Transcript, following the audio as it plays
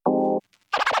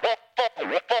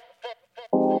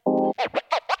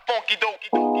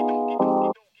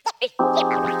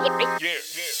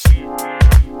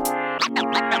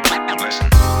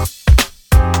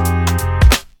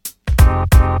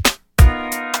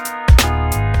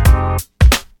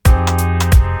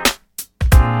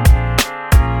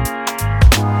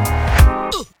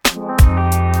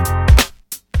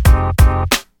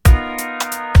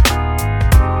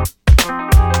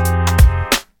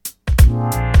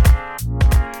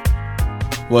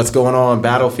What's going on,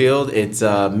 Battlefield? It's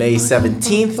May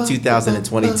 17th,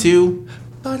 2022,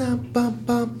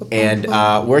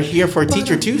 and we're here for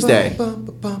Teacher Tuesday.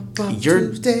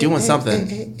 You're doing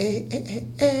something.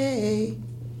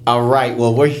 All right,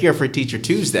 well, we're here for Teacher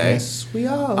Tuesday. Yes, we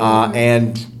are.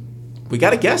 And we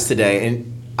got a guest today,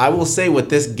 and I will say with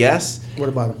this guest, What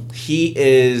about him? he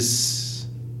is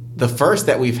the first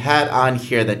that we've had on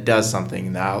here that does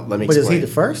something. Now, let me But explain. is he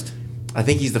the first I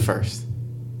think he's the first.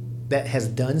 that has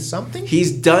done something?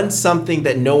 He's done something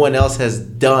that no one else has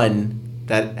done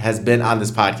that has been on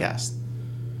this podcast.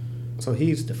 So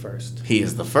he's the first. He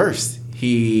is the first.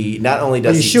 He not only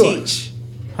does Are you he sure? teach,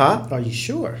 huh? Are you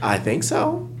sure? I think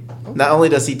so. Not only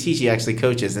does he teach, he actually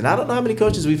coaches. And I don't know how many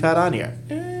coaches we've had on here.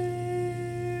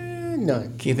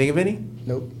 None. Can you think of any?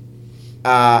 Nope.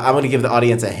 I'm going to give the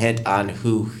audience a hint on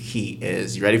who he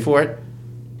is. You ready for it?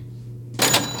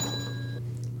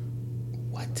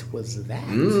 What was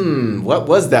that? What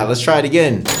was that? Let's try it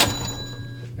again.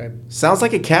 A Sounds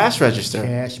like a cash register.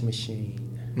 cash machine.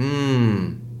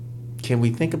 Can we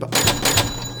think about...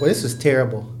 Well, this is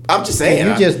terrible. I'm just saying.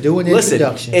 You just do an Listen,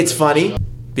 introduction. it's funny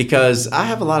because I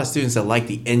have a lot of students that like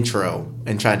the intro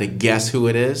and try to guess who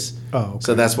it is. Oh, okay.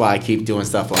 So that's why I keep doing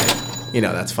stuff like,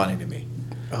 that's funny to me.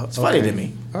 It's funny to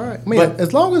me. All right. I mean, But-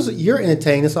 as long as you're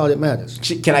entertained, that's all that matters.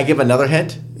 Can I give another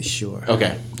hint? Sure.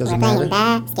 Okay. Doesn't We're matter. playing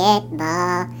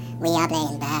basketball. We are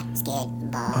playing basketball.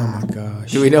 Oh my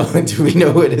gosh. Do we know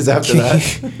who it is after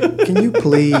that? Can you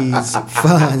please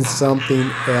find something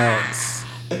else?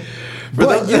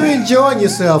 But you're enjoying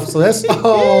yourself, so that's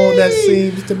all that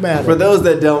seems to matter. For those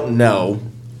that don't know,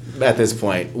 at this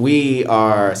point, we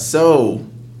are so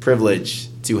privileged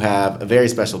to have a very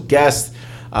special guest,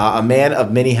 a man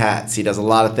of many hats. He does a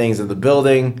lot of things in the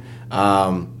building.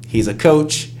 He's a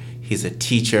coach. He's a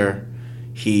teacher.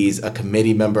 He's a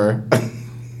committee member.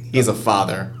 He's a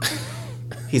father.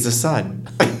 He's a son.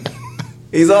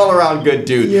 He's all around good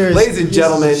dude. Ladies and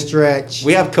gentlemen, stretch.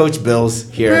 we have Coach Bills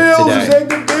here Bills today. in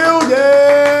the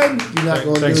building. You're not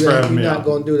going to Thanks do for that. having You're me not on.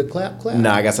 going to do the clap. No,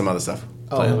 I got some other stuff.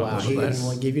 Oh wow, he didn't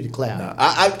want to give you the clap.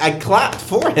 I clapped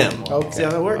for him. Okay. See how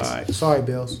that works? All right. Sorry,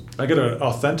 Bills. I get an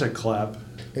authentic clap.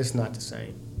 It's not the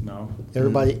same. No.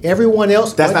 Everyone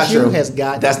else, That's but not you true. has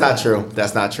got. That's not true.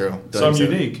 That's not true. So I'm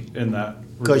unique in that.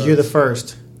 Because you're the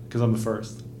first. Because I'm the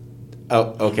first.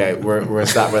 Oh, okay. We're gonna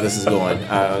stop where this is going.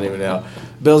 I don't even know.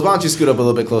 Bills, why don't you scoot up a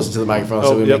little bit closer to the microphone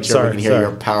so we make sure we can hear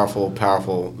your powerful,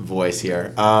 powerful voice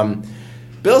here.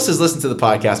 Bills has listened to the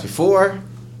podcast before,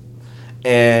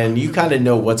 and you kind of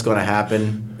know what's going to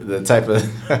happen. The type of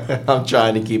I'm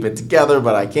trying to keep it together,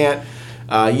 but I can't.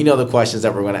 You know the questions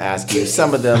that we're going to ask you.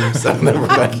 Some of them we're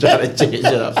going to try to change it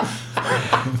up.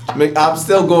 I'm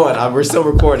still going. We're still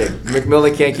recording.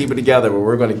 McMillan can't keep it together, but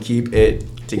we're going to keep it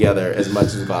together as much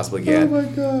as we possibly can. Oh my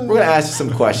God. We're going to ask you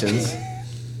some questions,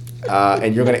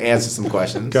 and you're going to answer some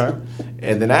questions. Okay.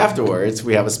 And then afterwards,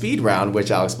 we have a speed round,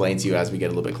 which I'll explain to you as we get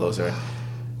a little bit closer.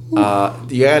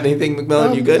 Do you have anything,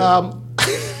 McMillan? You good?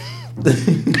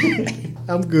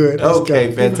 I'm good. Let's Okay,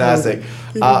 go. fantastic.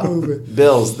 Keep it moving.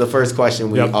 Bills, the first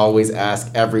question we Yep. always ask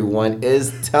everyone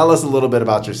is tell us a little bit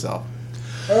about yourself.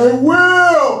 I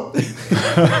will.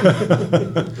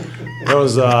 That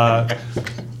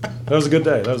was a good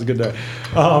day. That was a good day.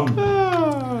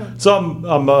 So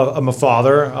I'm a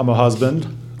father. I'm a husband,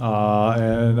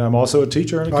 and I'm also a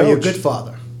teacher and a coach. Are you a good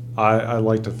father? I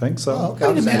like to think so. Oh, okay.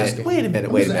 I'm just asking. Wait a minute.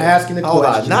 I'm Wait a just minute. asking the Hold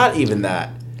question. on. Not even that.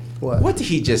 What? did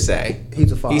he just say?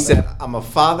 He's a father. He said, I'm a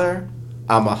father,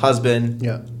 I'm a husband,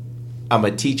 Yeah. I'm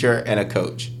a teacher, and a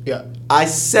coach. Yeah. I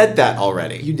said that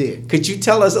already. You did. Could you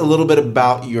tell us a little bit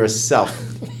about yourself?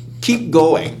 Keep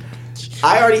going.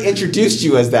 I already introduced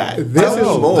you as that. This Tell is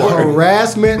me more.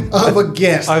 harassment of a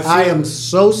guest. I feel- I am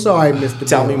so sorry, Mr.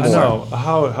 Tell me Bills. I more. know.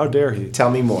 How dare he?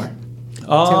 Tell me more.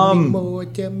 Tell me more.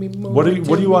 Tell me more. What do you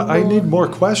tell want? me I need more. more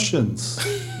questions.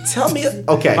 Tell me.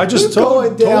 Okay. I just You're told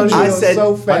going down you. I here said.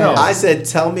 so fast. I said.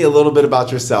 Tell me a little bit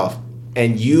about yourself,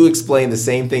 and you explained the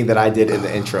same thing that I did in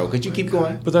the intro. Could you keep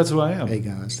going? But that's who I am. Hey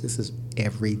guys, this is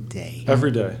every day.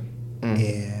 Every day.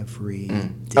 Every day.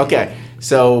 Okay.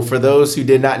 So for those who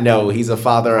did not know, he's a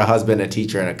father, a husband, a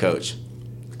teacher, and a coach.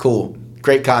 Cool.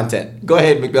 Great content. Go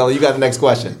ahead, McMillan. You got the next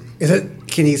question.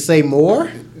 Can he say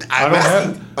more? I'm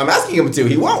asking him to.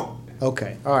 He won't.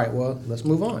 Okay. All right. Well, let's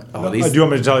move on. Do you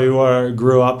want me to tell you where I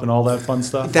grew up and all that fun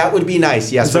stuff? That would be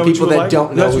nice. Yes, for people that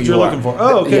don't know That's what you're looking for.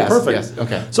 Oh, okay, yes, perfect. Yes,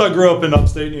 okay. So I grew up in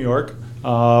upstate New York.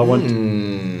 Went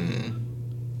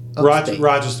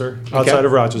Rochester, outside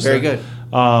of Rochester. Very good.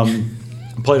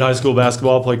 Played high school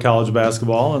basketball, played college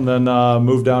basketball, and then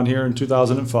moved down here in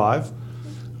 2005.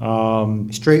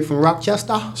 Straight from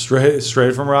Rochester?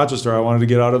 Straight from Rochester. I wanted to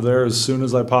get out of there as soon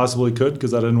as I possibly could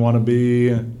because I didn't want to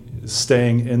be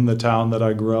staying in the town that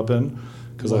I grew up in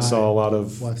because I saw a lot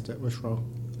of. What's wrong?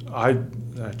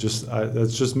 That's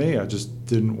just me. I just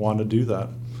didn't want to do that.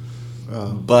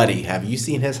 Buddy, have you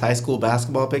seen his high school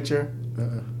basketball picture?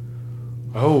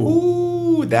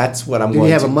 Oh. Ooh, that's what I'm Did going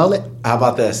he have to. a mullet? How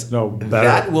about this? No, better.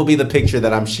 That will be the picture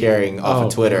that I'm sharing off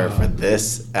of Twitter for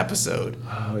this episode.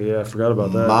 Oh, yeah, I forgot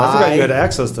about that. I forgot you had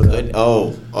access to that.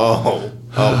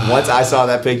 Once I saw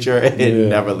that picture, it didn't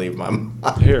never leave my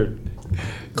mind. Here.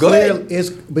 Go ahead.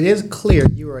 But it's clear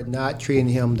you are not treating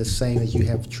him the same as you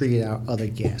have treated our other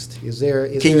guests.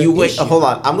 Can you wait? Hold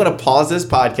on. I'm going to pause this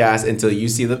podcast until you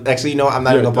see the. Actually, you know what? I'm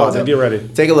not even going to pause it. Get ready.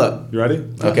 Take a look. You ready?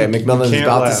 Okay, McMillan's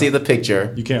about to see the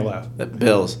picture. You can't laugh.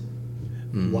 Bills.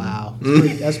 Wow.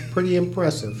 That's pretty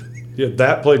impressive. Yeah,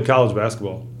 that played college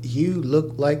basketball. You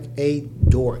look like a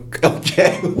dork.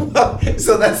 Okay.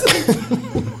 So that's.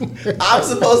 I'm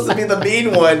supposed to be the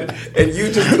mean one, and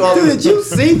you just call Dude, did you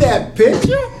see that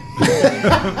picture?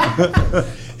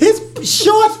 His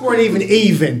shorts weren't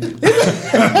even.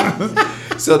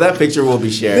 So that picture will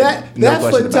be shared. That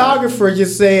photographer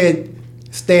just said,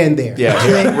 stand there. Yeah,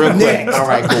 real quick. All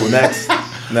right, cool. Next.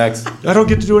 I don't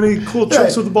get to do any cool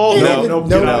tricks with the ball. No.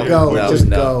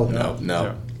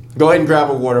 Go ahead and grab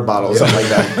a water bottle or something like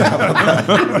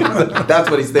that. That's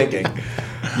what he's thinking.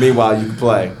 Meanwhile, you can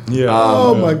play. Yeah.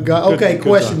 Oh my God. Okay,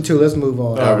 question 2. Let's move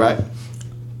on. All right.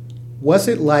 What's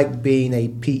it like being a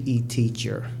PE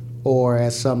teacher, or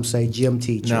as some say, gym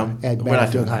teacher at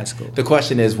Battlefield High School? The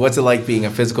question is, what's it like being a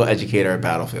physical educator at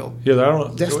Battlefield? Yeah,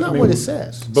 that's not what it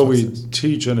says. But we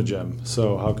teach in a gym,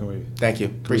 so how can we? Thank you.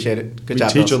 Appreciate it. Good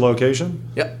job. We teach a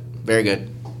location? Yep. Very good.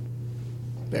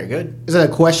 Very good. Is that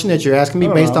a question that you're asking me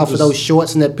based off of those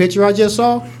shorts and that picture I just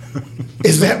saw?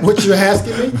 Is that what you're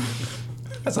asking me?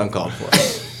 That's uncalled for.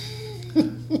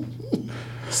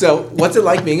 So, what's it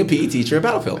like being a PE teacher at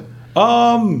Battlefield?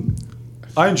 I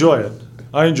enjoy it.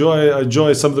 I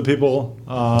enjoy some of the people.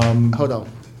 Hold on.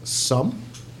 Some?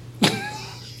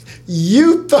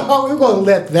 You thought we were going to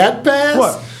let that pass?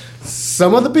 What?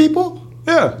 Some of the people?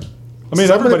 Yeah. I mean,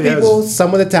 some everybody of the people, has.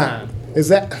 some of the time. Is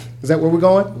that where we're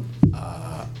going?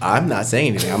 I'm not saying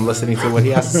anything. I'm listening to what he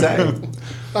has to say.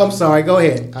 I'm sorry. Go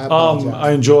ahead. I apologize.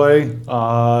 I enjoy,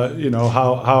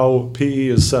 how PE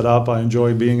is set up. I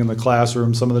enjoy being in the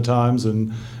classroom some of the times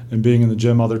and being in the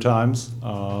gym other times.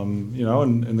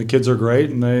 And the kids are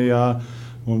great. And they,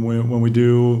 when we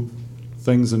do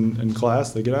things in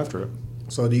class, they get after it.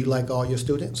 So do you like all your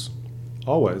students?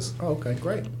 Always. Oh, okay,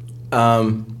 great.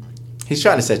 He's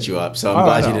trying to set you up, so I'm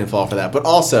glad you didn't fall for that. But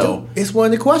also, it's one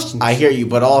of the questions. I hear you,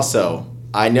 but also,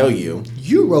 I know you.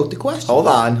 You wrote the question. Hold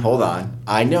on.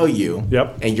 I know you.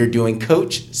 Yep. And you're doing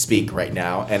coach speak right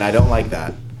now, and I don't like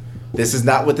that. This is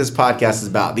not what this podcast is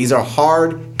about. These are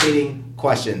hard-hitting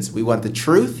questions. We want the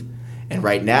truth, and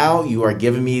right now you are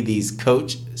giving me these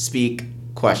coach speak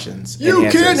questions. You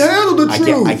can't handle the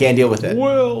truth. I can't deal with it.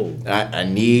 Well, I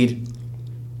need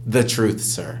the truth,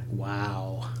 sir.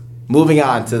 Wow. Moving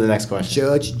on to the next question.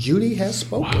 Judge Judy has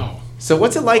spoken. wow. So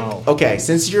what's it like? Wow. Okay,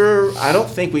 since I don't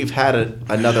think we've had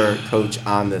another coach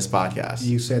on this podcast.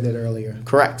 You said that earlier.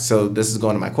 Correct. So this is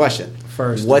going to my question.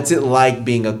 First, what's it like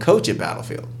being a coach at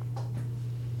Battlefield?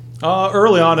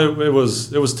 Early on, it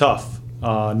was tough.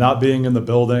 Not being in the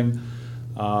building,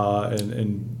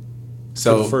 and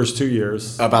so for the first 2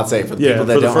 years. About to say for the people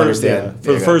that don't understand. Yeah.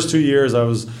 For the first 2 years, I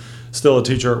was still a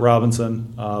teacher at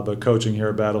Robinson, but coaching here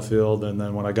at Battlefield. And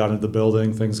then when I got into the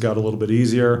building, things got a little bit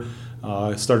easier.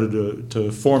 I started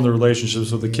to form the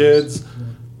relationships with the kids.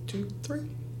 1, 2, 3.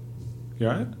 You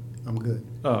all right? I'm good.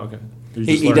 Oh, okay.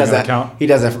 He does that. Count? He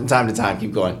does that from time to time.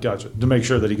 Keep going. Gotcha. To make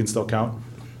sure that he can still count.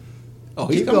 Oh,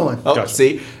 he's keep going. Oh, gotcha.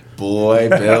 See, boy,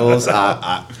 Bills.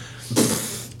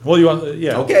 Well, you want,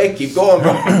 yeah. Okay, keep going,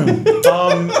 bro.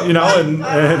 And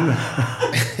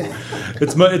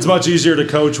it's much easier to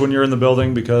coach when you're in the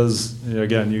building because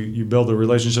again, you build the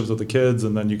relationships with the kids,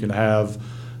 and then you can have,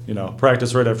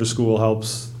 practice right after school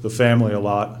helps the family a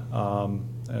lot,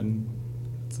 and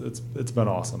it's been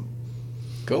awesome.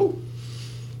 Cool.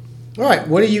 All right.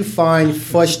 What do you find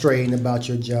frustrating about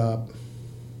your job?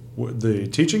 The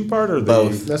teaching part or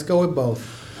both? Let's go with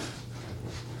both.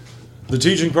 The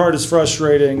teaching part is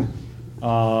frustrating.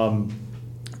 I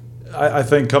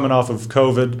think coming off of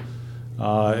COVID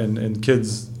and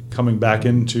kids coming back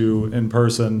into in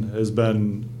person has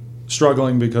been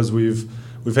struggling because we've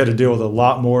had to deal with a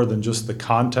lot more than just the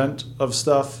content of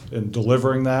stuff and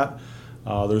delivering that.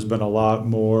 There's been a lot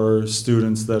more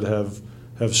students that have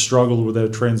struggled with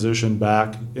that transition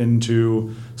back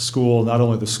into school, not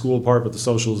only the school part but the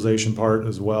socialization part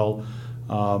as well.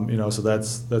 So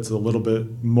that's a little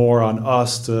bit more on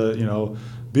us to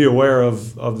be aware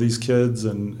of these kids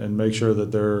and make sure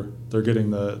that they're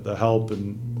getting the help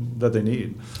and that they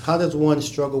need. How does one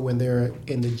struggle when they're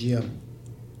in the gym?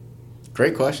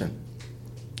 Great question.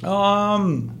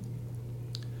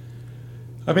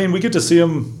 We get to see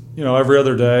them, every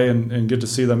other day and get to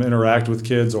see them interact with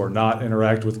kids or not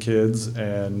interact with kids.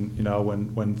 And,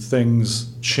 when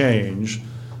things change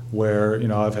where,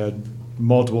 I've had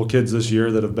multiple kids this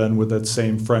year that have been with that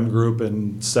same friend group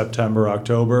in September,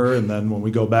 October. And then when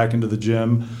we go back into the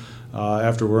gym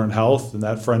after we're in health, and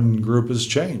that friend group has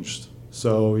changed.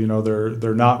 So,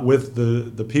 they're not with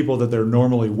the people that they're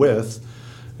normally with.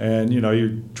 And,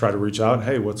 you try to reach out,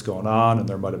 hey, what's going on? And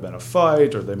there might have been a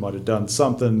fight or they might have done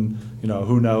something,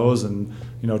 who knows? And,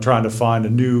 trying to find a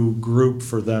new group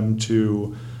for them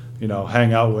to,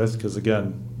 hang out with. Because,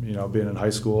 again, being in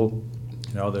high school,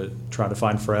 they're trying to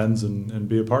find friends and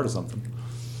be a part of something.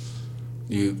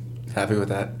 You happy with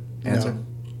that answer? No.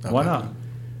 Okay. Why not?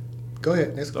 Go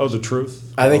ahead. The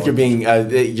truth? I think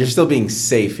you're still being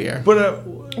safe here. But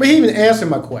he even answered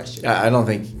my question. I don't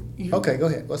think. Okay, go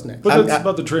ahead. What's next? But that's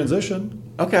about the transition.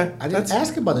 Okay. I didn't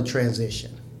ask about the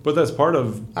transition. But that's part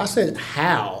of. I said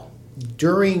how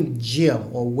during gym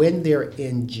or when they're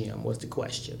in gym was the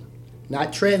question.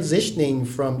 Not transitioning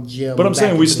from gym. But I'm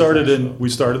saying we started in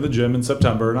the gym in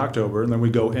September and October, and then we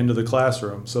go into the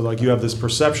classroom. So you have this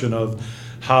perception of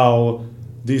how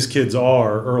these kids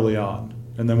are early on,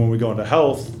 and then when we go into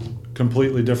health,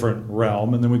 completely different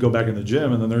realm, and then we go back in the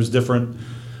gym, and then there's different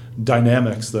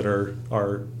dynamics that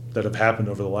that have happened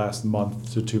over the last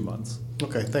month to 2 months.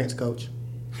 Okay, thanks, Coach.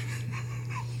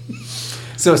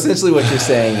 So essentially, what you're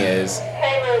saying is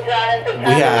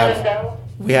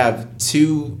we have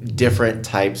two different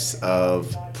types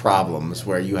of problems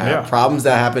where you have problems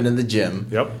that happen in the gym.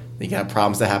 Yep. You can have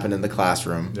problems that happen in the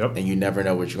classroom. Yep. And you never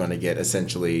know what you're going to get.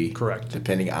 Essentially, correct.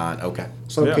 Depending on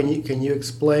So can you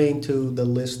explain to the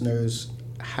listeners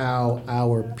how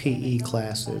our PE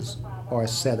classes are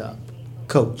set up,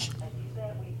 Coach?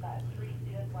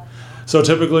 So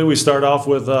typically we start off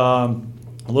with a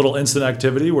little instant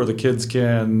activity where the kids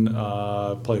can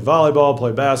play volleyball,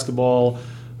 play basketball.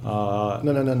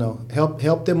 No.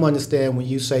 Help them understand when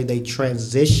you say they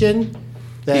transition.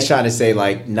 That he's trying to say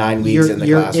like 9 weeks in the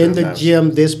classroom. You're in the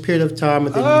gym this period of time,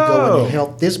 and then you go into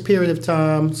health this period of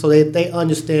time, so they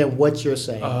understand what you're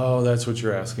saying. Oh, that's what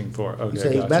you're asking for. Okay, you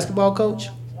say he's basketball coach?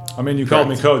 You called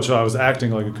me coach, so I was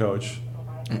acting like a coach.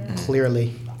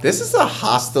 Clearly. This is a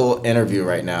hostile interview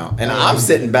right now, and I'm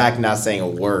sitting back not saying a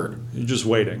word. You're just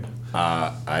waiting.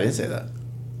 I didn't say that.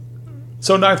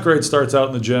 So 9th grade starts out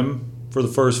in the gym for the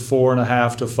first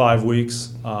 4.5 to 5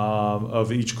 weeks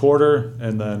of each quarter,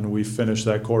 and then we finish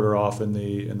that quarter off in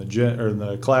the gym or in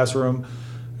the classroom,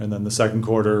 and then the second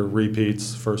quarter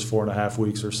repeats, first 4.5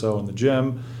 weeks or so in the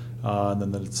gym, and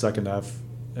then the second half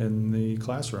in the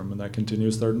classroom, and that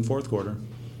continues third and fourth quarter.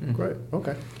 Great.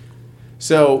 Okay.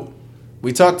 So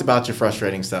we talked about your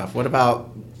frustrating stuff.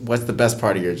 What's the best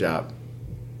part of your job?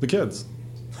 The kids.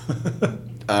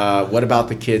 What about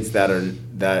the kids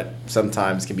that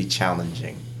sometimes can be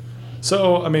challenging?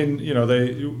 So,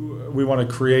 we want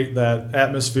to create that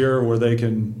atmosphere where they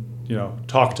can,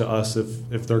 talk to us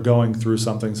if they're going through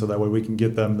something, so that way we can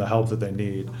get them the help that they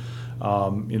need.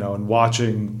 And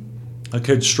watching a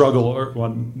kid struggle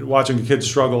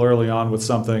early on with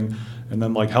something, and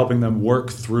then helping them work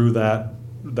through that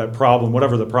problem,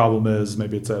 whatever the problem is.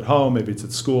 Maybe it's at home, maybe it's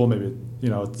at school, maybe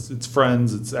it's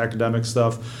friends, it's academic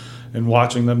stuff, and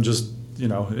watching them just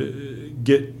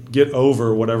get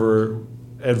over whatever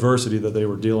adversity that they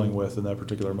were dealing with in that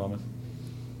particular moment.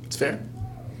 It's fair.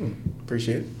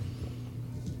 Appreciate it.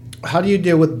 How do you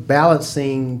deal with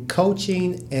balancing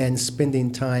coaching and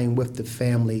spending time with the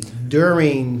family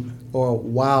during or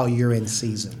while you're in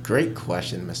season? Great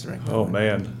question, Mr. McMillan. Oh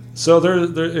man, so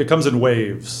there it comes in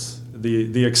waves.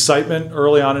 The excitement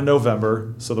early on in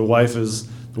November. So the wife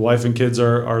and kids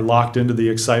are locked into the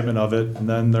excitement of it, and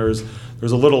then there's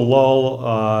a little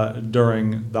lull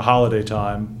during the holiday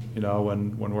time.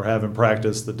 When we're having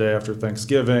practice the day after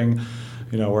Thanksgiving,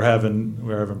 we're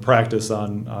having practice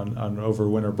on over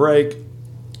winter break,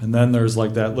 And then there's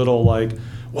like that little like,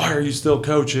 why are you still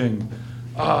coaching?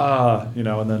 And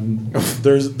then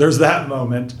there's that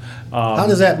moment. How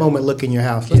does that moment look in your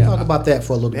house? Let's talk about that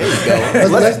for a little bit. There you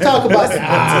go. Let's talk about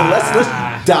that.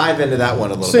 Let's dive into that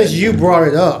one a little bit. Since you brought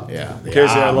it up. Yeah.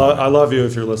 Casey, I love you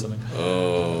if you're listening.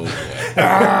 Oh.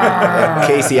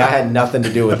 Casey, I had nothing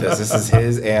to do with this. This is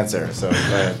his answer. So go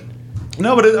ahead.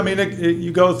 No, but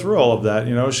you go through all of that.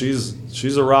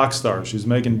 She's a rock star. She's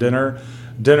making dinner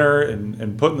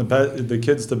and putting the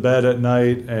kids to bed at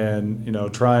night,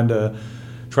 and trying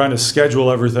to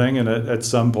schedule everything. And at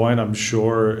some point, I'm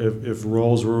sure if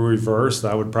roles were reversed,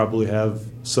 I would probably have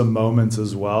some moments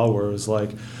as well where it was like,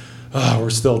 we're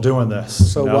still doing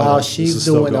this. So while she's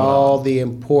doing all the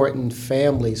important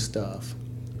family stuff,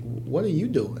 what are you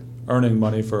doing? Earning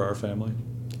money for our family.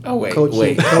 Oh, wait.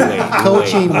 Coaching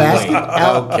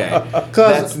basketball. Okay.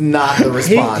 That's not the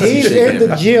response He's in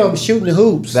the gym shooting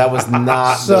hoops. That was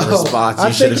not the response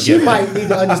you should have given. I think she might need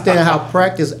to understand how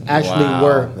practice actually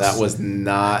works. That was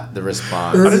not the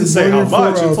response. I didn't say how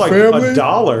much. It's like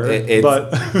 $1.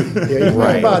 But you're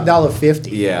right. About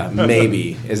 $1.50. Yeah,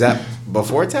 maybe. Is that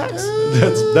before tax?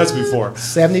 That's before.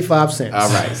 75 cents. All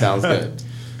right, sounds good.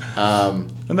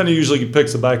 And then he usually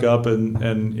picks it back up, and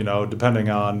depending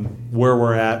on where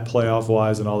we're at playoff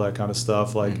wise and all that kind of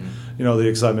stuff, like the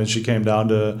excitement. She came down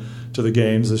to the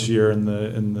games this year in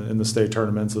the state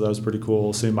tournament, so that was pretty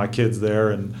cool seeing my kids there.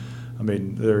 And I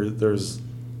mean, there's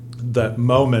that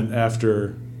moment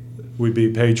after we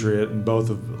beat Patriot, and both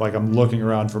of like I'm looking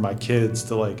around for my kids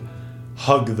to like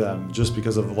hug them just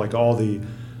because of like all the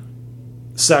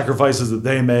sacrifices that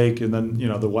they make, and then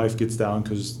the wife gets down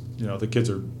because the kids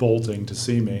are bolting to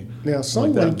see me. Now,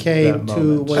 someone came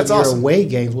to one of your away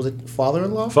games. Was it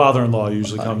father-in-law? Father-in-law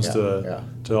usually comes to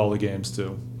all the games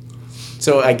too.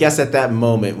 So I guess at that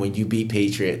moment when you beat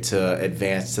Patriot to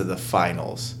advance to the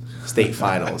finals, state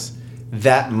finals,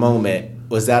 that moment,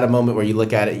 was that a moment where you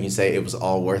look at it and you say it was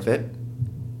all worth it?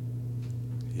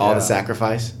 All the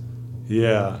sacrifice?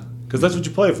 Yeah, because that's what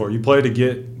you play for. You play to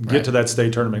get to that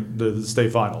state tournament, the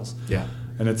state finals. Yeah.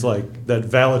 And it's like that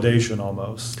validation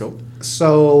almost. Cool.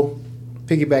 So,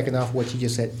 piggybacking off what you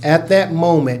just said, at that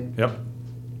moment,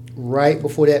 right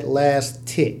before that last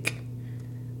tick,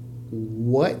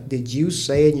 what did you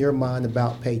say in your mind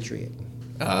about Patriot?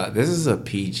 This is a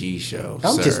PG show.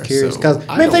 I'm just curious because think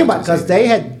about it, because they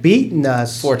had beaten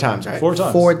us 4 times, right? 4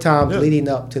 times. 4 times leading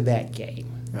up to that game.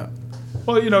 Yeah.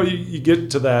 Well, you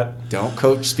get to that. Don't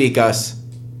coach speak us.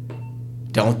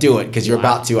 Don't do it because you're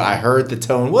about to. I heard the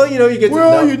tone. Well, you get.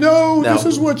 This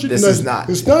is what you. This is not.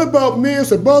 It's not about me.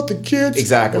 It's about the kids.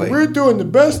 Exactly. And we're doing the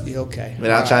best. Okay. We're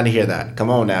not trying to hear that. Come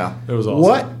on now. It was awesome.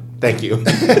 What? Thank you.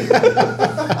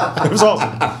 It was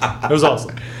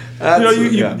awesome.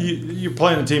 You're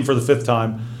playing the team for the 5th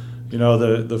time.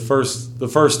 The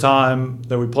first time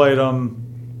that we played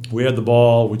them, we had the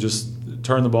ball. We just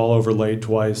turned the ball over late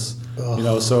twice.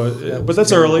 But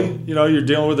that's early. You're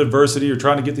dealing with adversity. You're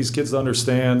trying to get these kids to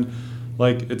understand,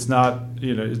 like, it's not,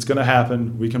 it's going to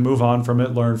happen. We can move on from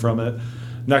it, learn from it.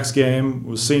 Next game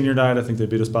was senior night. I think they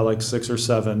beat us by like 6 or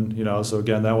 7. So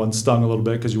again, that one stung a little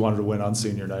bit because you wanted to win on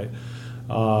senior night.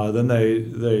 Then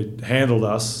they handled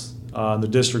us in the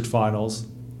district finals,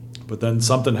 but then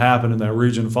something happened in that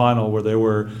region final where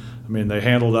they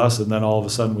handled us, and then all of a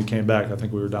sudden we came back. I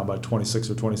think we were down by 26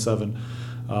 or 27.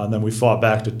 And then we fought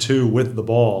back to 2 with the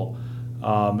ball.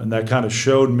 And that kind of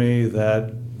showed me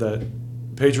that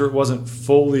Patriot wasn't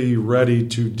fully ready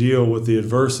to deal with the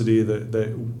adversity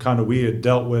that kind of we had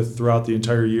dealt with throughout the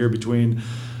entire year between,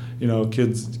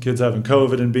 kids having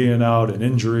COVID and being out and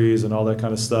injuries and all that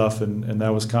kind of stuff. And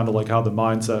that was kind of like how the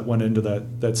mindset went into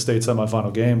that state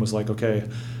semifinal game was like, okay,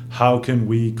 how can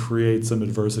we create some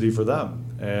adversity for them?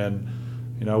 And,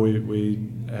 we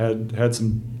had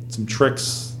some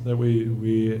tricks that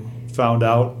we found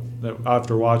out that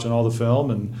after watching all the film,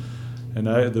 and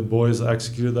the boys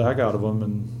executed the heck out of them,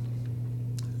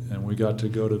 and we got to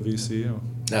go to VCU.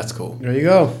 That's cool. There you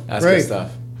go. That's good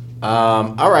stuff.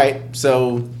 All right,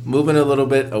 so moving a little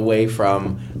bit away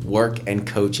from work and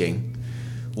coaching,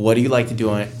 what do you like to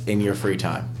do in your free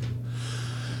time?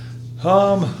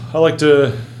 I like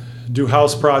to do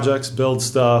house projects, build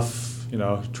stuff.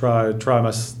 Try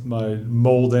my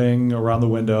molding around the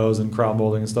windows and crown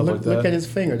molding and stuff like that. Look at his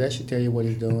finger. That should tell you what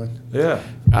he's doing. Yeah.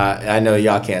 I know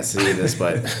y'all can't see this,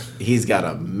 but he's got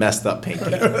a messed up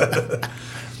pinky.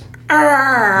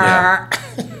 Yeah.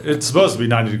 It's supposed to be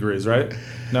 90 degrees, right?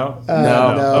 No?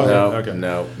 No. Okay.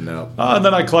 No. And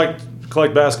then I collect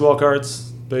basketball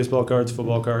cards, baseball cards,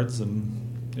 football cards, and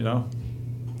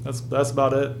that's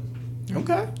about it.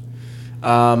 Okay.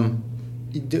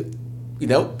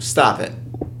 Stop it.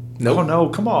 Nope. Oh, no,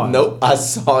 come on. Nope. I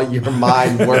saw your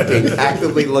mind working,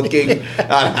 actively looking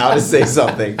on how to say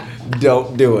something.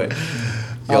 Don't do it.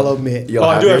 I'll admit.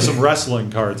 I do have some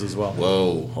wrestling cards as well.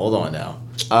 Whoa, hold on now.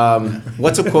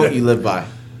 What's a quote you live by?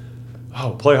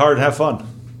 Oh, play hard and have fun.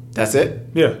 That's it?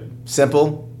 Yeah.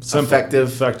 Simple,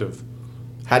 effective.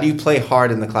 How do you play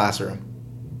hard in the classroom?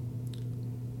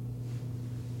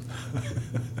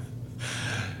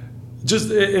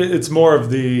 Just it's more of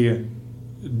the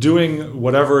doing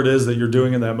whatever it is that you're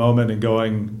doing in that moment and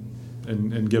going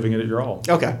and giving it your all.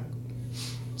 Okay.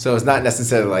 So it's not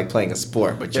necessarily like playing a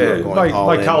sport, but you're going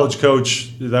all in. My college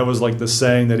coach, that was like the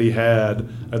saying that he had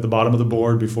at the bottom of the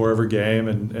board before every game,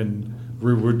 and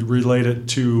would relate it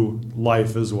to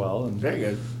life as well. And very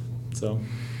good. So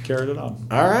carried it on.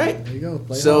 All right. There you go.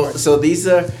 Play So hard. these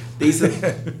are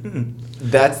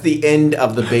that's the end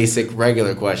of the basic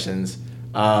regular questions.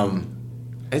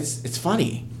 It's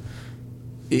funny.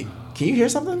 Can you hear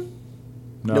something?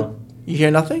 No. Nope. You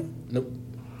hear nothing? Nope.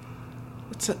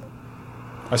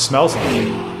 I smell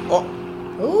something.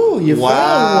 Oh, you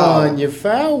found one. You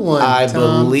found one. I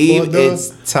believe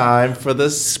it's time for the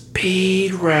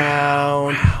speed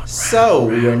round. So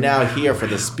we are now here for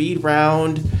the speed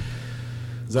round.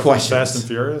 Is that questions. Fast and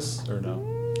Furious or no?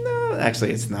 No,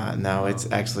 actually it's not. No,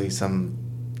 it's actually some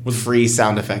free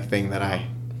sound effect thing that I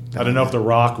didn't know if The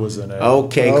Rock was in it.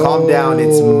 Okay, calm down.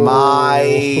 It's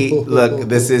my look.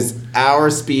 This is our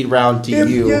speed round to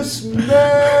you.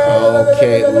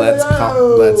 Okay, let's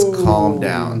calm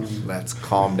down. Let's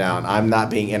calm down. I'm not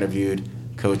being interviewed.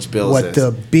 Coach Bills what is.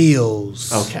 the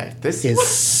Bills Okay, this is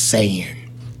saying.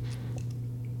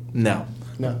 No.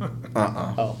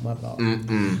 Oh, my fault.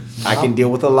 I can deal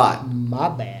with a lot. My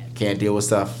bad. Can't deal with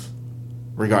stuff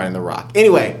regarding The Rock.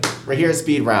 Anyway, we're here at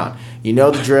speed round. You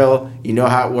know the drill. You know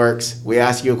how it works. We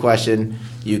ask you a question.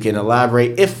 You can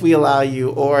elaborate if we allow you,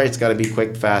 or it's got to be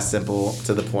quick, fast, simple,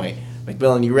 to the point.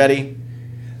 McMillan, you ready?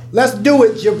 Let's do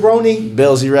it, jabroni.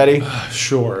 Bills, you ready?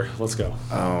 Sure, let's go.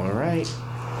 All right.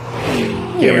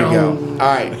 Here we go. All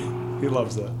right. He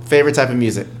loves that. Favorite type of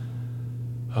music?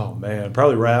 Oh man,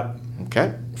 probably rap.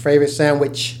 Okay. Favorite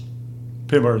sandwich?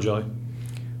 Peanut butter and jelly.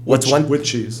 With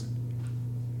cheese?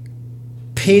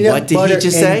 Peanut What did he butter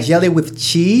just and say? jelly with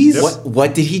cheese? Yep.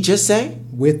 What did he just say?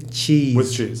 With cheese.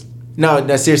 With cheese. No,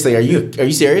 seriously. Are you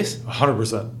serious?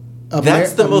 100%.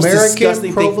 That's the most American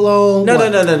disgusting provolone. thing.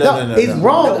 what? No. It's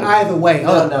wrong either way.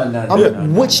 No.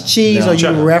 Which cheese are you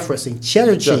Cheddar. referencing?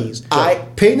 Cheddar cheese.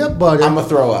 Peanut butter. I'm gonna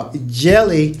throw up.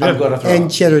 Jelly. I'm gonna throw and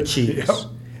up. cheddar cheese. Yep.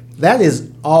 That is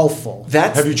awful.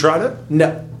 Have you tried it?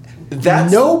 No.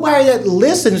 That's Nobody that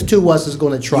listens to us is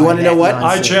going to try. You wanna know what?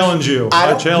 I challenge you.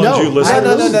 I I challenge you, listeners.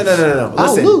 No. I'll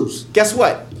Listen, lose. Guess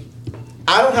what?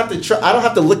 I don't have to. I don't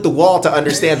have to lick the wall to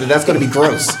understand that that's going to be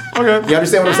gross. Okay. You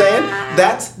understand what I'm saying?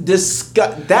 That's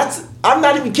disgust. I'm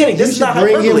not even kidding. This You is should not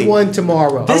bring hyperbole. him one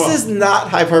tomorrow. This is not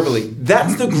hyperbole.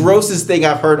 That's the grossest thing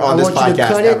I've heard on I this want you to podcast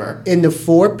cut ever. it into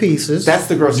 4 pieces. That's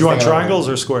the grossest. You want thing I've ever triangles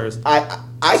or squares? heard.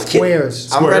 I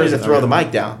Squares. I'm ready to Squares, throw okay. the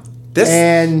mic down. This.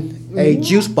 and a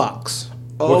juice box.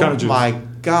 Oh What kind of juice? my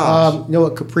gosh. You know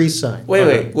what? Capri Sun.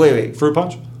 Wait. Fruit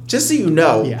punch? Just so you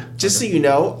know, Yeah. so you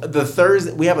know,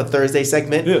 we have a Thursday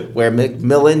segment Yeah. where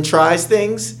McMillan tries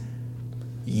things.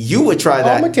 You would try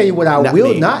that. I'm gonna tell you what I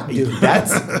will me. not do.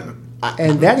 That's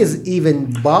And that is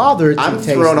even bothered to I'm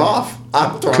taste thrown that. off.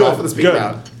 I'm thrown off for the speed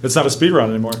round. It's not a speed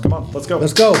round anymore. Come on, let's go.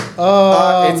 Let's go.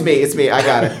 It's me. I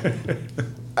got it.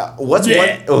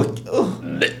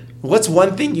 What's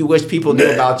one thing you wish people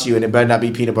knew about you, and it better not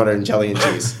be peanut butter and jelly and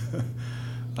cheese?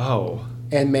 Oh.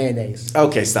 And mayonnaise.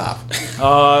 Okay, stop.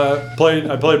 I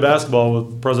played basketball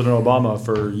with President Obama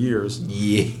for years.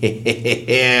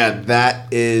 Yeah,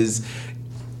 that is.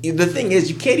 The thing is,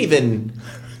 you can't even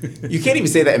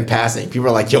say that in passing. People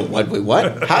are like, "Yo, what? Wait,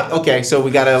 what?" Okay, so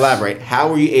we got to elaborate. How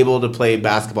were you able to play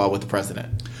basketball with the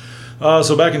president?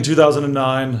 So back in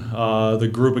 2009, the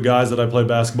group of guys that I played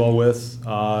basketball with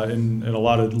in a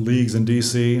lot of leagues in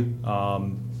D.C.,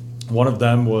 one of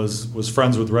them was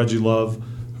friends with Reggie Love,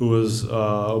 who was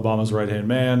Obama's right-hand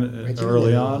man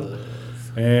early on.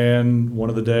 And one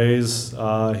of the days,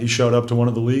 he showed up to one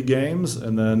of the league games,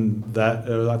 and then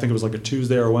I think it was like a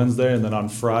Tuesday or Wednesday, and then on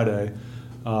Friday,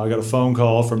 I got a phone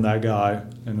call from that guy,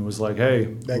 and it was like, "Hey,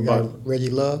 That guy,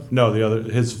 Reggie Love? no, the other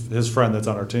his friend that's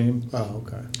on our team." Oh,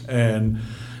 okay. And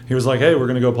he was like, "Hey, we're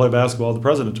gonna go play basketball with the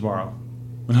president tomorrow."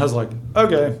 And I was like,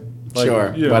 "Okay,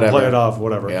 Sure, whatever. Play it off,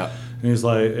 whatever." Yeah. And he's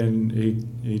like, and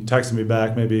he texted me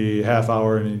back maybe half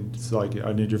hour, and he's like,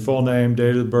 "I need your full name,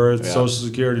 date of birth, Yeah. social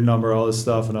security number, all this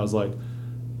stuff." And I was like,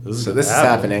 "This is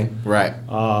happening, right?"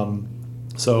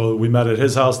 So we met at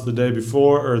his house the day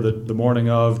before, or the morning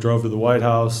of, drove to the White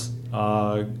House,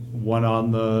 Went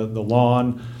on the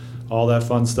lawn, all that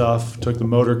fun stuff. Took the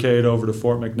motorcade over to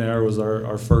Fort McNair. Was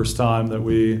our first time that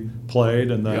we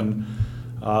played, and then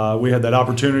we had that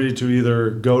opportunity to either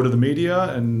go to the media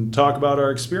and talk about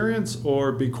our experience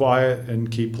or be quiet and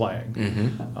keep playing.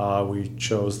 We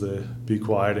chose the be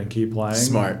quiet and keep playing.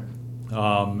 Smart.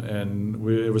 And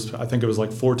I think it was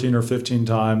like 14 or 15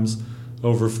 times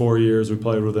over 4 years we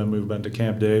played with him. We've been to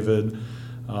Camp David.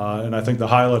 And I think the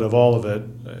highlight of all of it,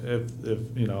 if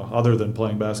other than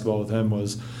playing basketball with him,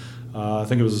 was I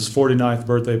think it was his 49th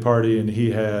birthday party, and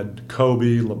he had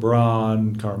Kobe,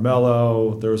 LeBron,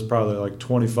 Carmelo. There was probably like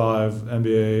 25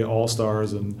 NBA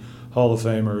All-Stars and Hall of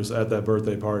Famers at that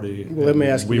birthday party. Well, let me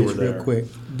ask you this real quick.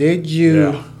 Did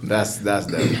you? Yeah, that's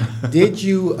dope. Did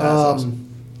you awesome.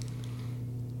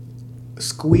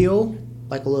 Squeal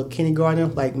like a little kindergartner,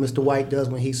 like Mr. White does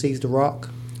when he sees The Rock?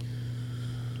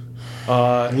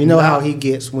 You know how he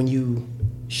gets when you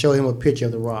show him a picture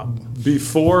of The Rock.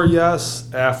 Before,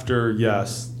 yes. After,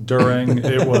 yes. During,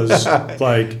 it was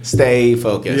like stay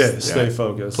focused. Yeah, stay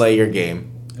focused. Play your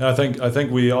game. And I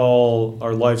think we all,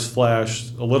 our lives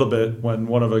flashed a little bit when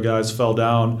one of the guys fell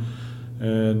down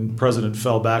and President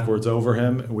fell backwards over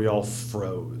him, and we all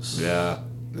froze. Yeah,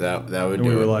 that would and do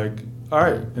we were it. like, all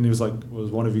right. And he was like,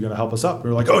 was one of you going to help us up? We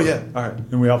were like, oh, yeah, all right.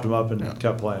 And we helped him up and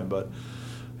kept playing. But,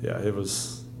 yeah, it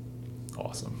was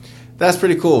awesome. That's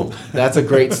pretty cool. That's a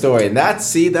great story. And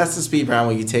that's the speed round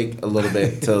where you take a little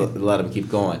bit to let them keep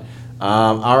going.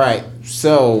 All right.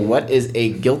 So what is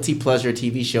a guilty pleasure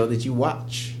TV show that you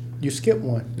watch? You skipped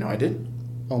one. No, I didn't.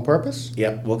 On purpose?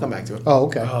 Yep, we'll come back to it. Oh,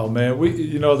 okay. Oh, man.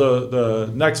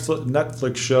 The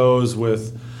Netflix shows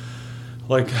with,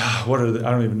 like, what are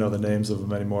I don't even know the names of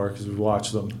them anymore because we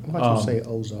watch them. Why don't you say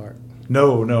Ozark?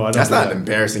 No, I don't. That's not an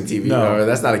embarrassing TV. No.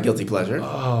 That's not a guilty pleasure.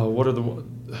 What are the...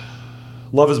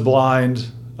 Love is Blind,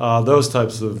 those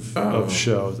types of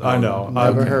shows. I know.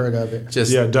 Never heard of it.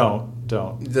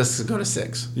 Don't. Just go to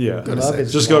 6. Yeah. Go to Love 6.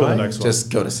 is Just go to the Blind? next one. Just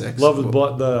go to 6. Love is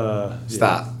Blind.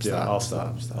 Stop. I'll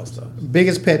stop.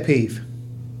 Biggest pet peeve?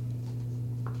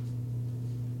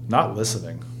 Not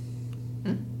listening.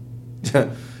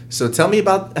 So tell me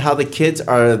about how the kids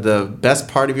are the best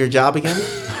part of your job again.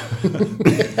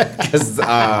 'Cause, is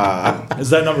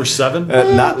that number 7?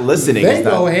 not listening. They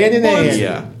go hand in hand.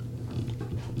 Yeah.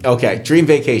 Okay, dream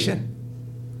vacation.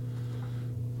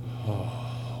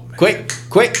 Oh, man.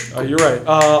 Quick. You're right.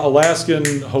 Alaskan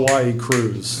Hawaii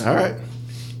cruise. All right.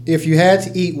 If you had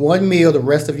to eat one meal the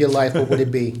rest of your life, what would it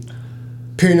be?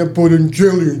 Peanut butter and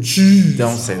jelly and cheese.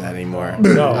 Don't say that anymore.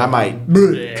 No. I might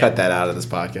cut that out of this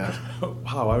podcast.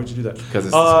 Wow, why would you do that? 'Cause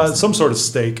it's some sort of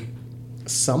steak,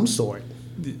 Some sort.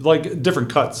 like different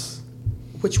cuts.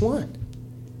 Which one?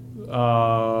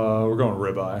 We're going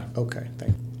ribeye. Okay,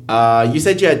 thank you. You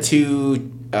said you had 2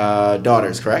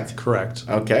 daughters, correct? Correct.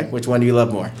 Okay. Which one do you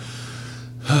love more?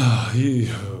 You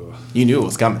You knew it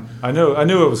was coming. I knew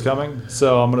it was coming,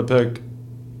 so I'm gonna pick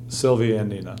Sylvie and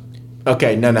Nina.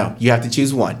 Okay, no. You have to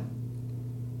choose one.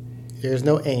 There's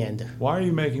no and. Why are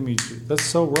you making me? That's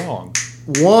so wrong.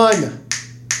 One.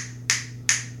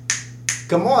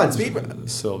 Come on, speed.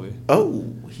 Sylvie. Oh,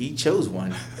 he chose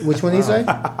one. Which one did he say?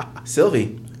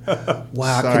 Sylvie. Wow,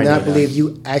 I Sorry, cannot Nina. believe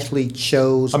you actually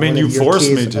chose. I mean, one you of your forced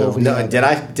kids me to. over No, the did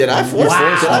other. I force?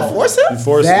 Wow. Did I force him? You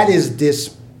forced That me. is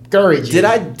discouraging. Did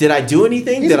I do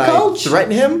anything? He's Did a I coach.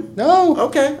 threaten him? No.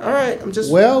 Okay, all right. I'm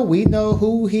just. Well, we know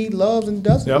who he loves and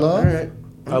doesn't Yep. love. all right.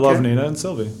 I love Okay. Nina and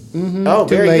Sylvie. Oh,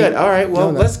 Too very late. good. All right. Well,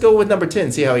 Jonah. let's go with number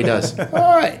 10. See how he does.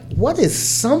 All right. What is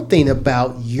something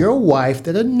about your wife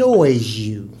that annoys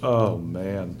you? Oh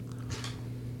man.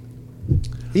 Did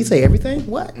he say everything?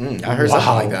 What? I heard something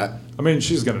like that. I mean,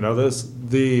 she's gonna know this.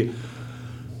 The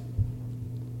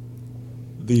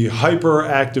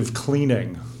hyperactive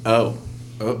cleaning. Oh.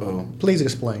 Uh-oh. Please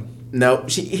explain. No,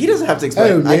 he doesn't have to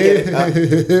explain. Oh, I get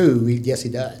it. no. Yes, he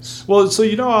does. Well, so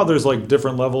you know how there's like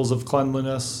different levels of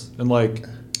cleanliness, and like,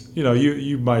 you know,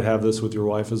 you might have this with your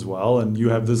wife as well, and you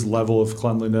have this level of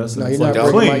cleanliness, and No, it's you're like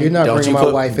not bringing my, clean. you're not Don't bringing you my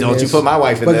put- wife in don't this. you put my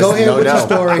wife in but this. Go ahead No, with no. your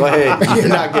story. Go ahead. You're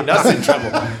not getting us in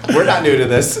trouble. We're not new to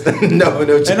this. No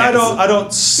chance. And I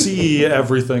don't see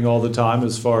everything all the time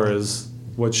as far as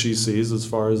what she sees as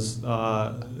far as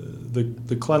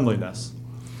the cleanliness.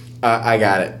 I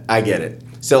got it. I get it.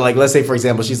 So, like, let's say, for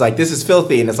example, she's like, this is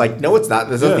filthy. And it's like, no, it's not.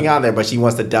 There's nothing on there. But she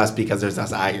wants to dust because there's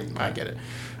dust. I get it.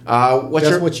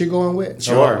 That's what you're going with?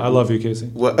 Sure. I love you, Casey.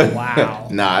 What? Wow.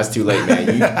 Nah, it's too late,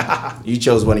 man. You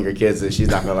chose one of your kids, and she's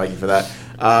not going to like you for that.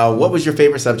 What was your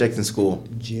favorite subject in school?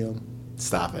 Jim.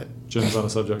 Stop it. Jim's on a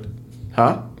subject.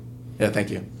 Huh? Yeah,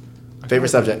 thank you. Favorite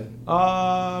subject?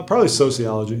 Probably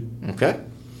sociology. Okay.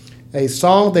 A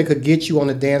song that could get you on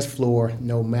the dance floor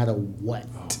no matter what.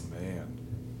 Oh, man.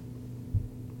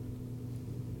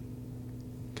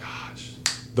 Gosh.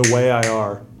 The Way I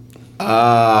Are.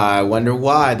 I wonder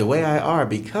why. The Way I Are,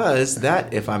 because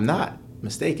that, if I'm not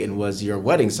mistaken, was your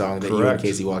wedding song that you and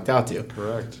Casey walked out to.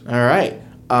 Correct. All right.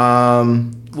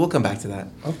 We'll come back to that.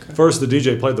 Okay. First, the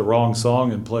DJ played the wrong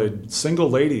song and played Single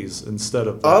Ladies instead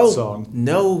of that song.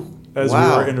 No. As we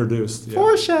were introduced. Yeah.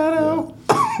 Foreshadow.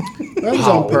 Yeah. That was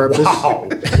on purpose. Wow.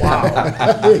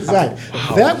 Exactly.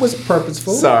 Wow. That was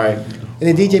purposeful. Sorry. And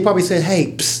the DJ probably said,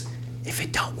 hey, psst, if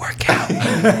it don't work out.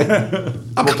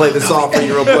 I'm going to play the song for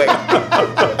you real quick.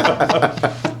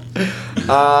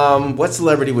 What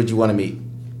celebrity would you want to meet?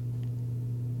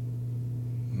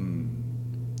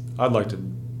 I'd like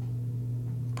to.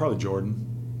 Probably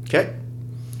Jordan. Okay.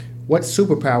 What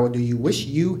superpower do you wish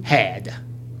you had?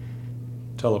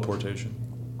 Teleportation.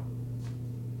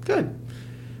 Good.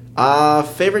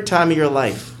 Favorite time of your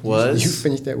life was? You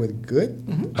finished that with good?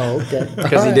 Mm-hmm. Oh, okay.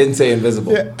 Because he didn't say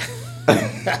invisible. Yeah.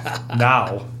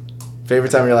 Now.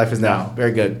 Favorite time of your life is now.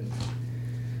 Very good.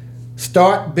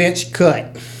 Start, bench,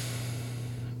 cut.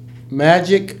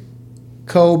 Magic,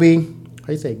 Kobe. How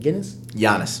do you say it? Giannis?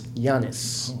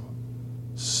 Giannis.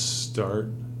 Start,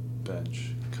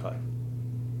 bench, cut.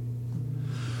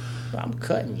 I'm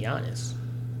cutting Giannis.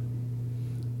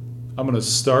 I'm going to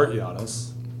start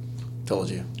Giannis. Told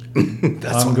you.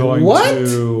 I'm going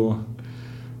to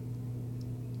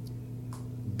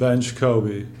bench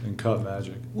Kobe and cut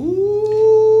Magic.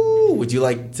 Ooh. Would you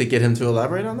like to get him to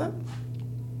elaborate on that?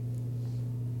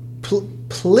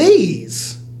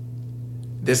 Please.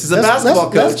 This is a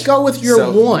basketball coach. Let's go with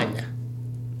your one.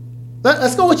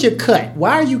 Let's go with your cut.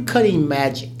 Why are you cutting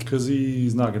Magic? Because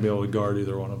he's not going to be able to guard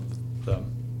either one of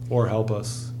them or help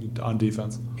us on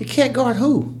defense. He can't guard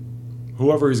who?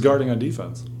 Whoever he's guarding on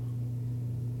defense.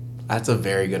 That's a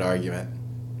very good argument.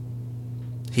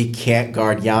 He can't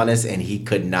guard Giannis, and he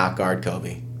could not guard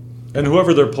Kobe. And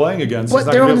whoever they're playing against, but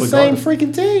they're on the same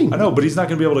freaking team. I know, but he's not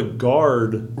going to be able to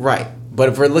guard. Right. But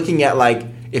if we're looking at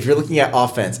if you're looking at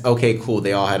offense, okay, cool,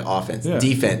 they all had offense. Yeah.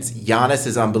 Defense, Giannis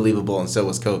is unbelievable, and so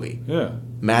was Kobe. Yeah.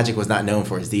 Magic was not known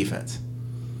for his defense.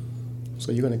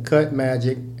 So you're going to cut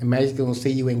Magic, and Magic's going to see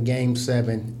you in Game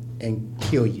 7 and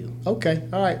kill you. Okay,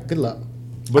 all right, good luck.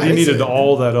 But he needed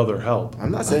all that other help.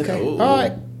 I'm not saying okay. All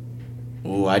right.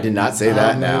 Ooh, I did not say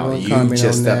that now. You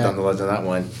just stepped on the ledge on that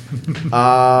one.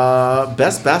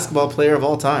 Best basketball player of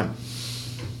all time.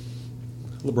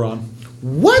 LeBron.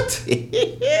 What?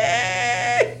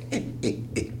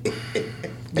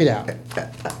 Get out.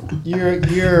 You're and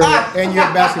you're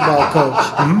a basketball coach.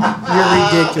 Mm-hmm.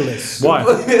 You're ridiculous. Why?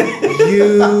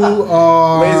 You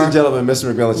are. Ladies and gentlemen,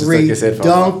 Mr. McMillan just took his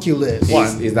headphones.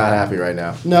 Ridiculous. He's not happy right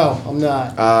now. No, I'm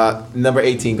not. Number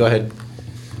 18, go ahead.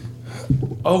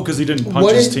 Oh, because he didn't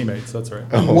punch his teammates. That's right.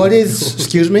 Oh. What is?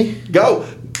 Excuse me. Go.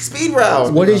 Speed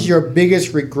round. What is your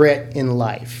biggest regret in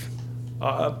life?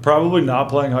 Probably not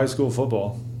playing high school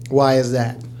football. Why is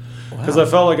that? Because I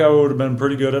felt like I would have been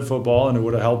pretty good at football, and it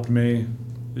would have helped me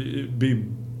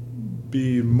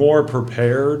be more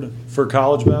prepared for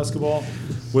college basketball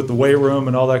with the weight room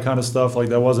and all that kind of stuff. Like,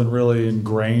 that wasn't really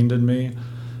ingrained in me,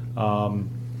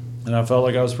 and I felt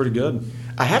like I was pretty good.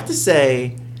 I have to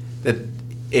say that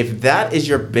if that is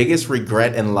your biggest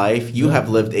regret in life, you have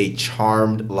lived a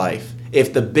charmed life.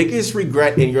 If the biggest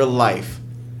regret in your life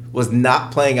was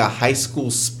not playing a high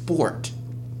school sport,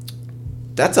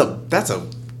 that's a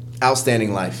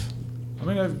outstanding life. I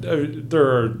mean,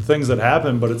 there are things that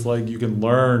happen, but it's like you can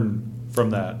learn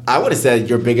from that. I would have said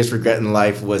your biggest regret in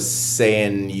life was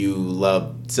saying you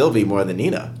loved Sylvie more than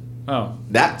Nina. Oh.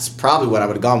 That's probably what I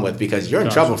would have gone with, because you're in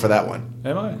trouble for that one.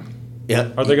 Am I?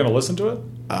 Yeah. Are they going to listen to it?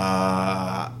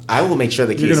 I will make sure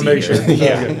that Casey You're going to make sure?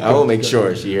 Yeah, I will make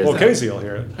sure she hears that. Well, Casey will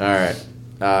hear it. All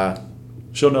right.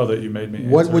 She'll know that you made me.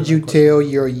 What would you tell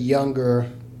your younger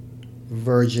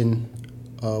version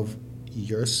of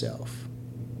yourself?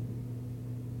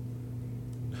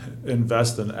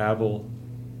 Invest in Apple.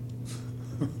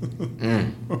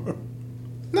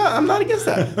 No, I'm not against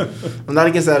that. I'm not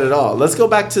against that at all. Let's go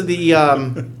back to the.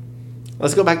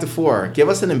 Let's go back to 4. Give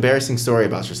us an embarrassing story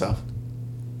about yourself.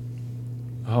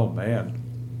 Oh man.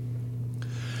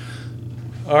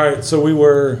 All right, so we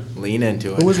were. Lean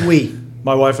into it. Who was we?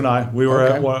 My wife and I. We were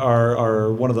at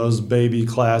our one of those baby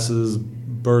classes,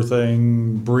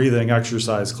 birthing, breathing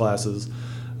exercise classes.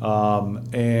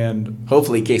 And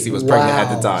hopefully Casey was pregnant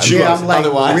at the time. Yeah, I'm like,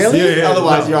 otherwise, really?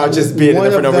 Otherwise, you're all just being One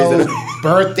there for of no those reason.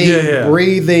 birthing,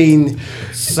 breathing,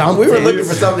 something. We were looking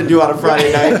for something to do on a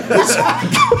Friday night.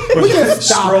 We just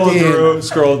stopped in.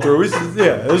 Scrolling through.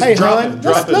 It was Hey, hon,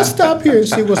 let's stop here and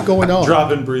see what's going on.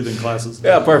 Drop-in breathing classes.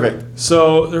 Yeah, perfect.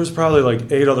 So there's probably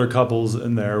like 8 other couples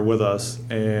in there with us,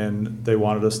 and they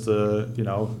wanted us to,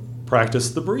 practice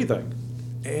the breathing.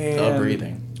 And,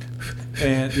 breathing.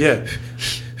 And yeah.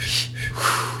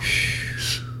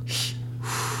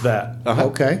 That. Uh-huh.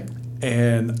 Okay.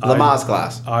 And Lamaze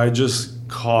class. I just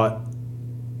caught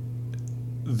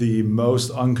the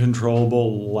most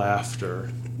uncontrollable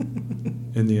laughter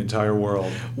in the entire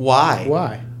world. Why?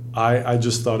 Why? I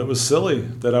just thought it was silly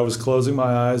that I was closing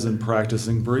my eyes and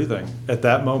practicing breathing at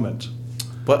that moment.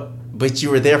 But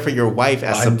you were there for your wife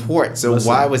as support, so listen,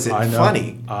 why was it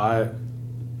funny?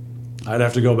 I'd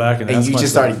have to go back and ask you just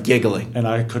myself, started giggling. and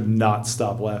I could not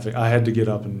stop laughing. I had to get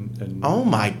up and Oh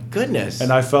my goodness.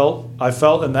 and I felt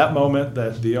in that moment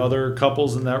that the other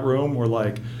couples in that room were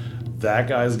like, that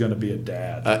guy's gonna be a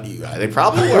dad. They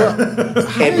probably were.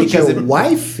 How did your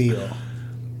wife feel?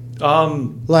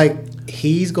 Like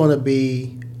he's gonna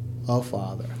be a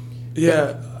father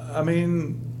Yeah, I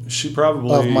mean, she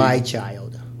probably of my child.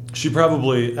 She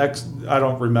probably I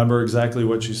don't remember exactly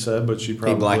what she said, but she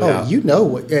probably blacked Oh, out. you know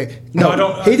what? No, I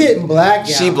don't- he didn't black out.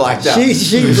 She blacked out.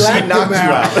 She blacked knocked him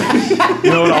you out. You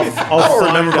know what? I'll don't find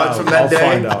remember much out. from that I'll day.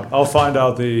 find out. I'll find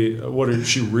out what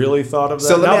she really thought of that.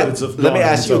 So now that let me gone,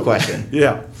 ask you a so- question.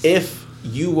 Yeah. If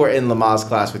you were in Lamaze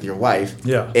class with your wife,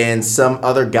 Yeah. and some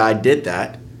other guy did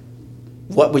that,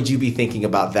 what would you be thinking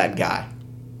about that guy?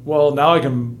 Well, now I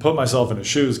can put myself in his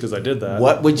shoes because I did that.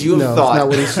 What would you have No, thought? that's not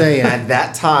what he's saying. At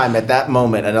that time, at that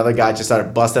moment, another guy just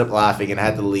started busting up laughing and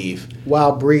had to leave.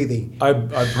 While breathing. I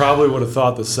probably would have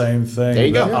thought the same thing There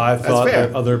you that go. I That's thought fair.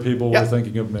 that other people Yeah. were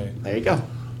thinking of me. There you go.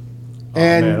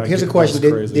 And man, here's a that question: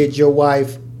 was crazy. Did your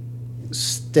wife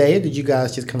stay, or did you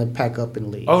guys just kind of pack up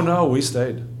and leave? Oh no, we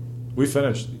stayed. We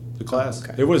finished the class.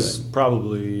 Okay, it was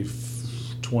probably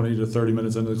 20 to 30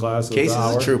 minutes into the class. Casey's an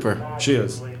hour. a trooper. She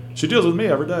is. She deals with me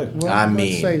every day. Well, I let's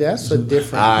mean- say that's a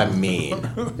different.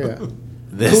 Yeah.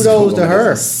 This Kudos to woman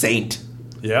her. is a saint.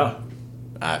 Yeah.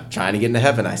 Trying to get into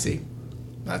heaven, I see.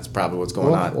 That's probably what's going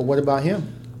Well, on. what about him?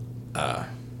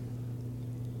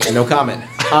 No comment.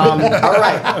 All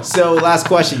right. So, last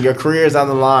question. Your career is on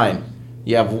the line.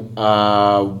 You have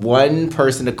one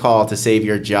person to call to save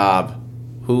your job.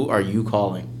 Who are you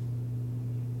calling?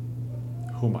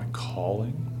 Who am I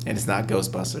calling? And it's not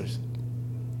Ghostbusters.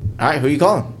 All right. Who are you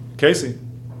calling? Casey.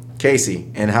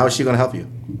 Casey. And how is she going to help you?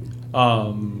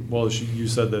 Well, you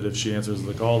said that if she answers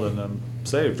the call, then I'm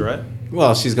saved, right?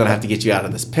 Well, she's going to have to get you out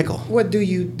of this pickle. What do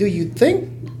you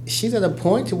think she's at a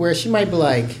point to where she might be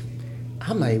like,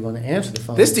 I'm not even going to answer the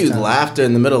phone. This dude time. laughed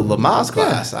in the middle of Lamaze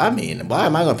class. I mean, why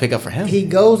am I going to pick up for him? He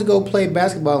goes to go play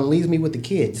basketball and leaves me with the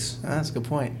kids. That's a good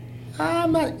point.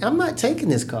 I'm not taking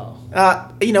this call.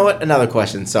 You know what? Another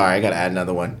question. Sorry, I got to add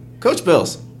another one. Coach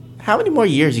Bills, how many more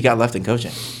years you got left in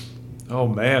coaching? Oh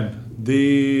man,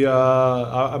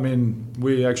 I mean,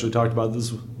 we actually talked about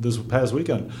this past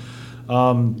weekend.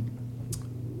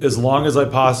 As long as I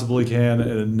possibly can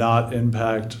and not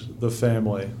impact the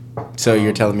family. So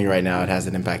you're telling me right now it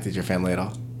hasn't impacted your family at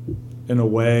all? In a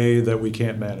way that we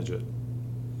can't manage it.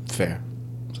 Fair.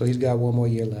 So he's got one more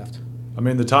year left. I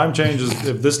mean, the time change is,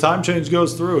 if this time change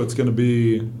goes through, it's going to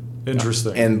be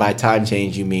interesting. And by time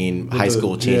change, you mean high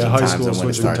school changing high times school and when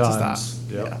it switching starts to times.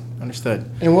 stop. Yep. Yeah,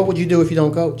 understood. And what would you do if you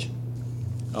don't coach?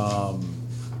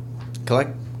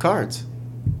 Collect cards.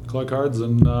 Collect cards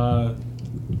and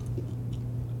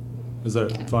is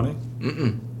that funny?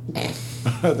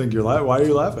 I think you're laughing. Why are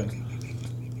you laughing?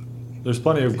 There's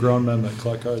plenty of grown men that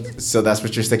collect cards. So that's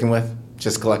what you're sticking with?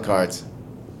 Just collect cards.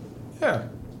 Yeah.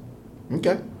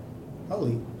 Okay.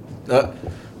 Holy.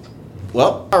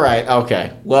 Well, all right.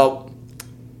 Okay. Well,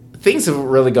 things have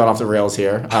really gone off the rails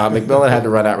here. McMillan had to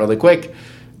run out really quick.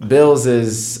 Bills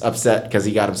is upset because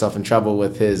he got himself in trouble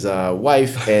with his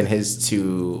wife and his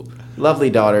 2 lovely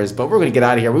daughters. But we're going to get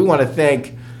out of here. We want to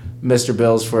thank Mr.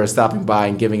 Bills for stopping by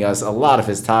and giving us a lot of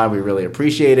his time. We really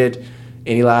appreciate it.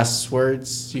 Any last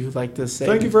words you'd like to say?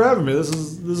 Thank you for having me. This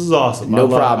is awesome. No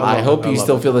problem. I love hope it. you love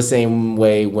still it. feel the same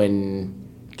way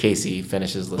when Casey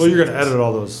finishes listening. Well, you're going to to this. edit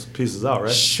all those pieces out,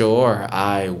 right? Sure,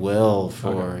 I will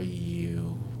for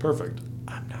you. Perfect.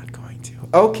 I'm not going to.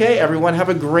 Okay, everyone, have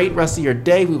a great rest of your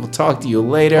day. We will talk to you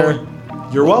later.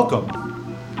 You're welcome.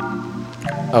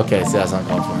 Okay, so that's not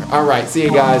called for. All right, see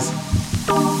you guys.